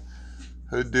Rasta.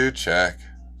 Hoodoo check.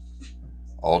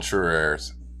 Ultra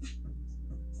rares.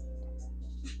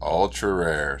 Ultra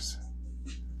rares.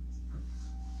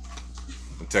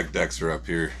 The tech decks are up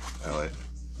here, Elliot.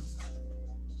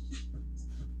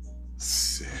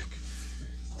 Sick.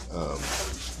 I'm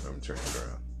turning it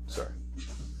around. Sorry.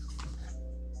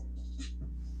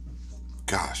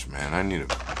 Gosh, man, I need a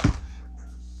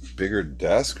bigger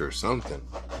desk or something.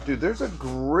 Dude, there's a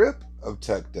grip of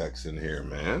tech decks in here,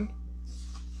 man.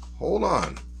 Hold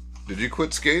on. Did you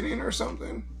quit skating or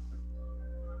something?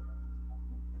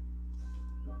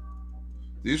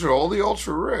 These are all the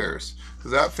ultra rares.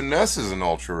 Because that finesse is an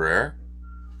ultra rare.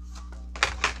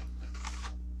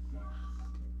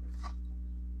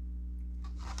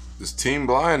 This Team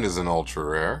Blind is an ultra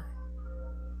rare.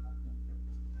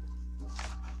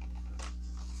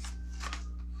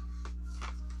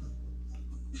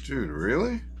 Dude,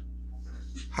 really?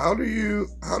 How did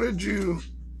you...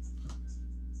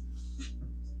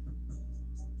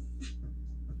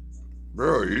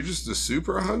 Bro, are you just a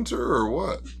super hunter or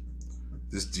what?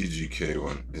 This DGK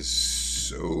one is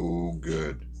so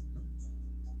good.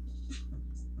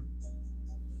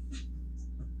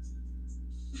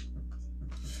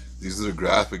 These are the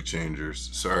graphic changers.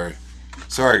 Sorry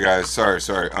guys, sorry.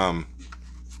 Sent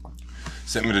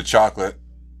me the chocolate.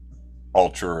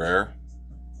 Ultra rare.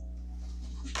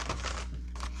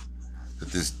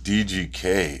 But this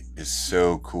DGK is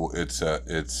so cool. It's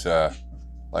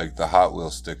like the Hot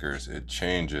Wheels stickers. It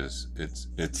changes. It's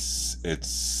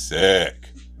sick.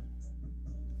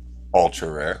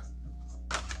 Ultra rare.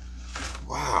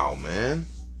 Wow, man.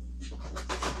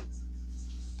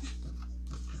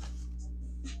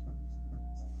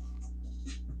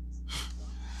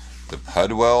 The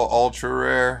Pudwell ultra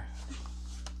rare.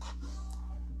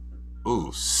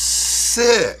 Ooh,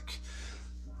 sick.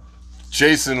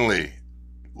 Jason Lee,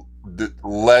 the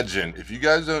legend. If you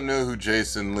guys don't know who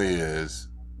Jason Lee is,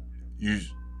 you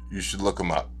should look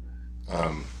him up.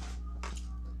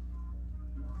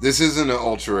 This isn't an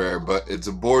ultra rare, but it's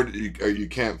a board you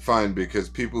can't find because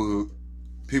people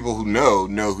who know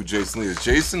who Jason Lee is.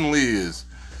 Jason Lee is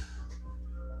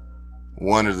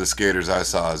one of the skaters I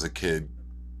saw as a kid.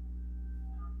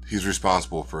 He's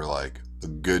responsible for like a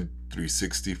good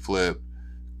 360 flip,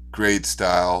 great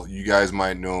style. You guys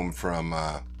might know him from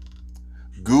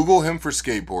Google him for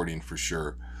skateboarding for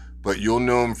sure, but you'll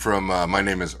know him from My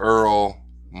Name is Earl,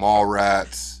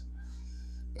 Mallrats,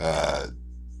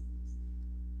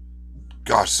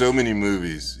 gosh, so many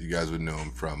movies you guys would know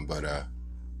him from, but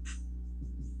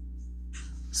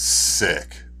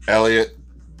sick. Elliot,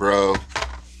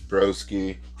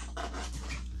 broski.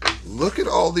 Look at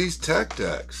all these tech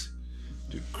decks.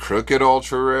 Dude, Crooked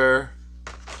ultra rare.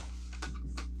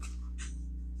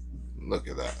 Look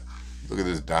at that. Look at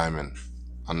this diamond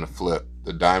on the flip.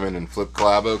 The diamond and flip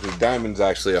collabo, because Diamond's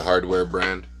actually a hardware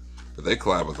brand, but they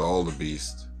collab with all the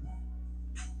beasts.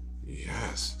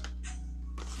 Yes.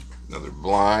 Another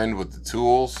blind with the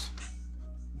tools.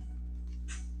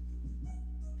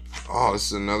 Oh, this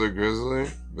is another Grizzly,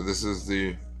 but this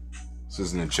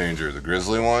isn't a changer. The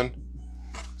Grizzly one.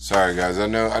 Sorry guys, I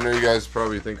know you guys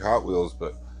probably think Hot Wheels,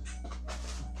 but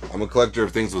I'm a collector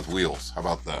of things with wheels. How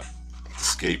about that?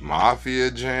 Skate Mafia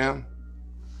jam.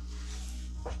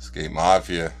 Skate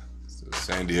Mafia. It's the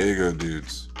San Diego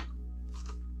dudes.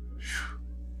 Whew.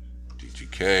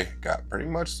 DGK got pretty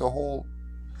much the whole.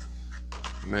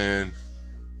 Man,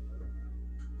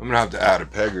 I'm gonna have to add a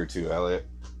peg or two, Elliot.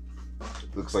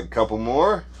 Looks like a couple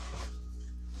more.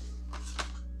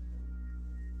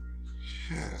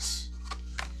 Yes.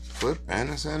 Flip and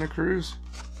a Santa Cruz.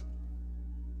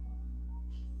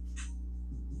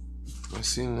 Have I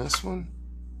seen this one?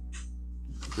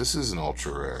 This is an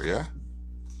ultra rare, yeah?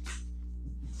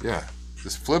 Yeah,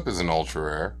 this flip is an ultra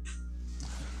rare.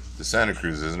 The Santa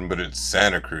Cruz isn't, but it's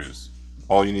Santa Cruz.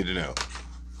 All you need to know.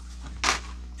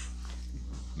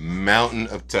 mountain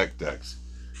of tech decks.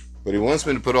 But he wants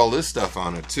me to put all this stuff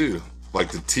on it too.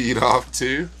 Like the teed off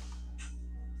too.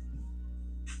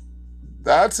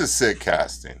 That's a sick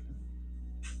casting.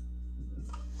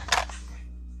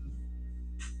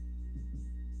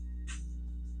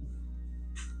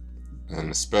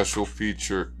 And the special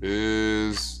feature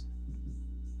is,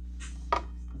 I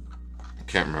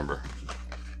can't remember.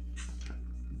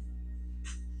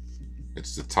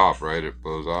 It's the top, right? It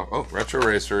blows off. Oh, Retro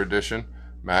Racer edition.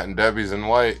 Matt and Debbie's in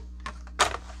white.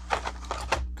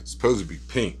 It's supposed to be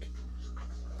pink.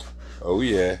 Oh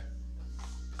yeah.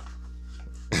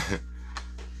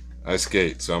 I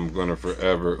skate, so I'm gonna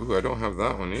forever. Ooh, I don't have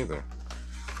that one either.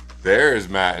 There's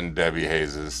Matt and Debbie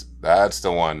Hayes's. That's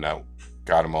the one that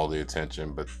got him all the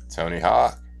attention. But Tony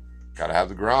Hawk, gotta have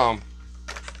the Grom.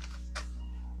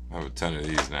 I have a ton of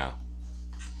these now.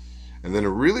 And then a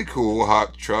really cool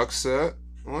hot truck set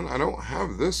one. I don't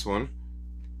have this one.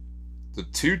 The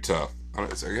Too Tough. I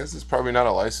guess it's probably not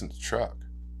a licensed truck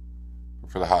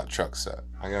for the hot truck set.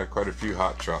 I got quite a few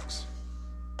hot trucks.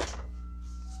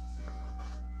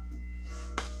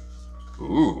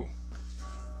 Ooh.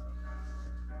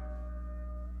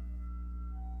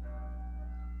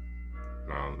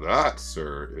 Now that,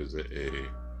 sir, is a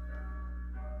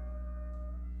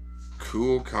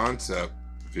cool concept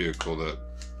vehicle that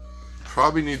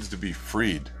probably needs to be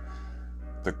freed.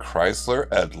 The Chrysler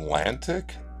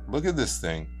Atlantic? Look at this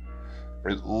thing.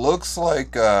 It looks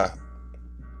like,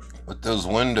 with those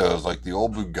windows, like the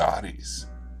old Bugattis.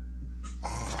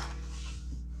 Oh.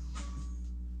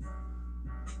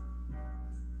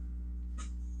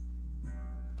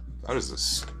 That is a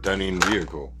stunning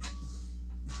vehicle.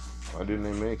 Why didn't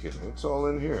they make it? It's all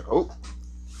in here. Oh,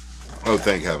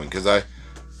 thank heaven, because I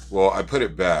put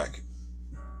it back.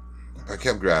 I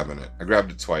kept grabbing it. I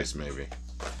grabbed it twice, maybe.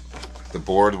 The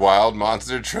Bored Wild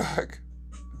monster truck.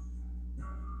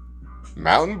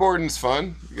 Mountain boarding's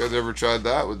fun. You guys ever tried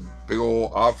that with big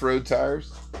old off-road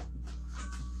tires?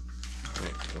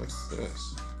 Wait, what's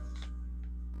this?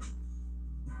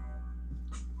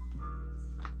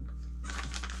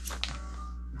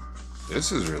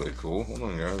 This is really cool. Hold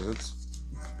on, guys.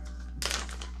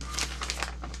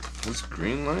 This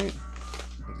green light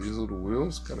with these little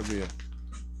wheels. It's gotta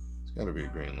be a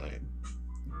green light.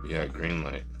 Yeah, green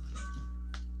light.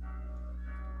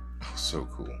 Oh, so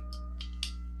cool.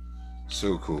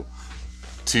 So cool.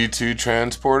 T2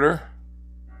 transporter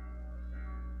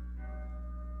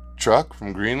truck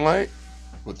from Greenlight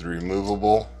with the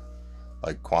removable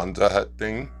like Kwanzaa hut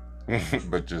thing.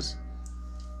 But just,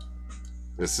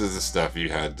 this is the stuff you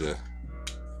had to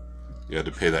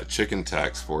pay that chicken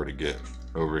tax for to get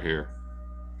over here.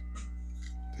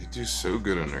 They do so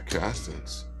good on their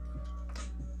castings.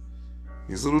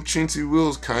 These little chintzy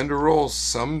wheels kind of roll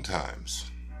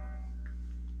sometimes.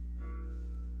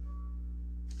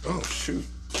 Oh, shoot.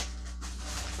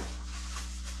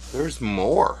 There's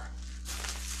more.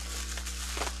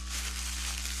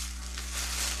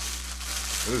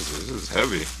 This is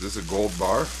heavy. Is this a gold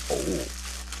bar? Oh.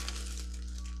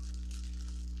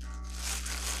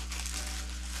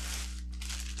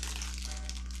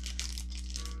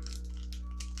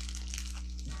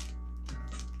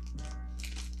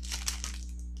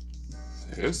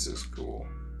 This is cool.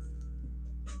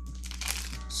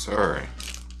 Sorry.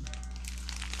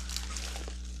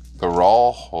 The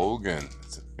Raw Hogan.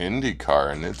 It's an Indy car,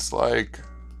 and it's like,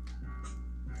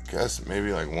 I guess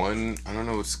maybe like one, I don't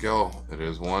know what scale it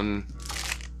is, 1/50.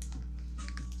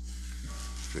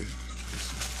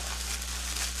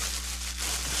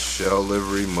 Shell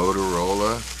livery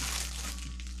Motorola.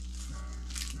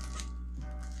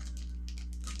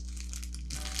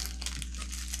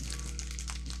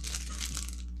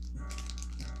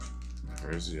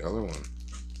 Here's the other one.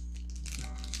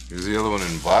 Here's the other one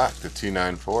in black, the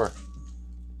T94.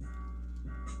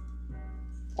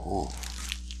 Oh,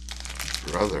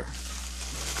 brother.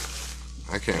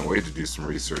 I can't wait to do some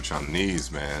research on these,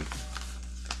 man.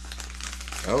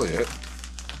 Elliot.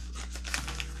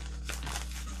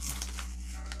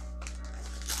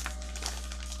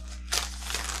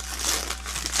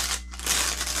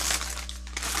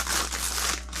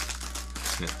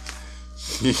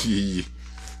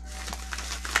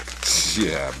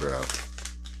 Yeah, bro.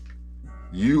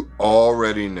 You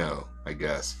already know, I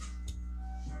guess.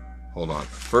 Hold on.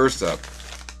 First up,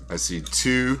 I see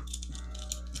two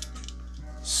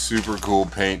super cool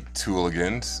paint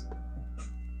tooligans.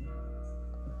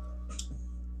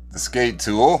 The skate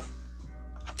tool.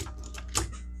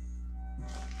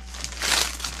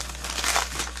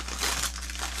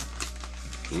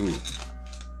 Ooh.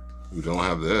 We don't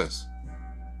have this.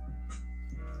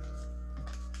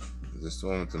 Is this the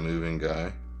one with the moving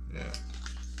guy? Yeah.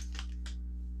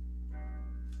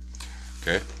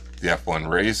 Okay, the F1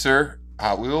 Racer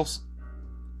Hot Wheels.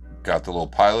 Got the little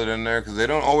pilot in there because they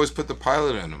don't always put the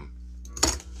pilot in them.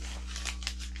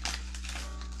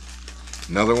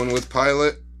 Another one with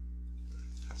pilot.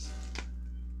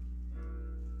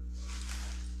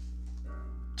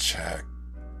 Check.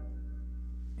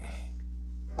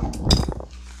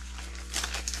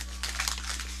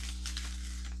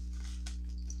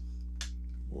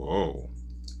 Whoa.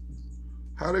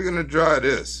 How are they gonna dry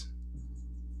this?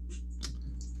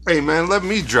 Hey man, let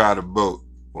me dry the boat.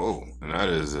 Whoa, and that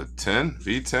is a 10,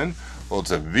 V10? Well,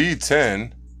 it's a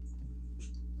V10.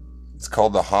 It's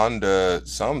called the Honda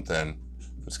something.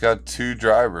 It's got 2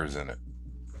 drivers in it.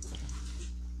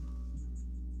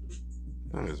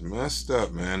 That is messed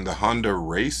up, man. The Honda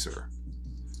Racer.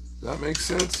 Does that make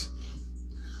sense?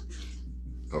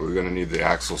 Oh, we're gonna need the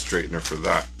axle straightener for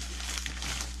that.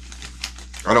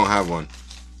 I don't have one.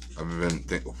 I've been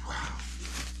thinking, wow.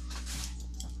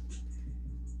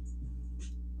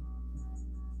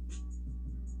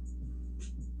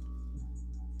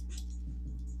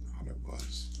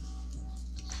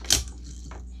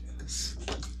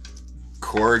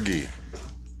 Corgi.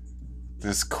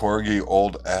 This Corgi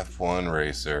old F1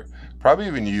 racer. Probably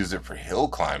even used it for hill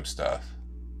climb stuff.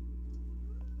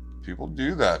 People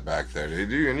do that back there. They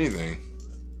do anything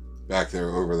back there,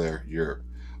 over there. Europe.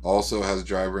 Also has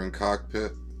driver in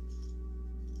cockpit.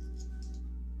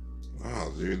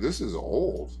 Wow, dude, this is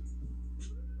old.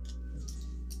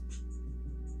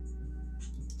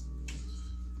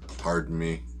 Pardon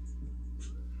me.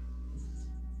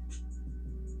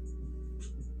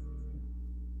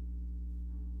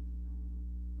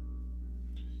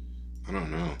 I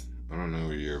don't know. I don't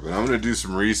know a year, but I'm going to do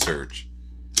some research.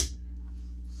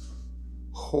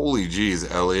 Holy jeez,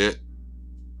 Elliot.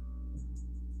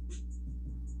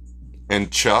 And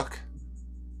Chuck.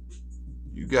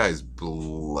 You guys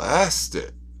blessed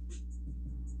it.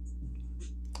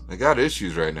 I got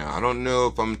issues right now. I don't know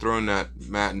if I'm throwing that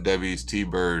Matt and Debbie's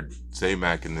T-Bird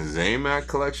Zamac in the Zamac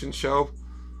collection shelf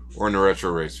or in the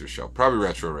Retro Racers shelf. Probably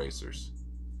Retro Racers.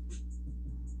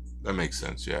 That makes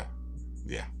sense, yeah.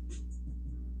 Yeah.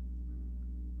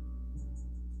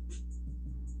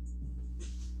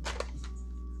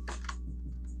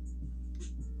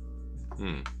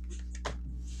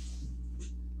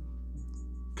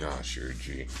 Gosh, you're a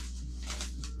G.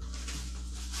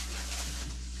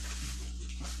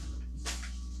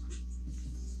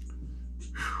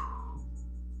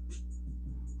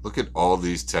 Look at all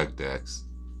these tech decks.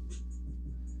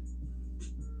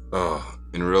 Oh,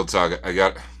 in real talk, I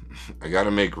got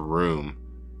to make room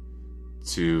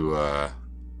to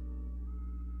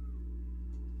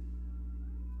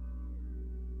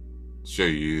show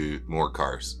you more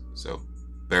cars. So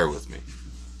bear with me.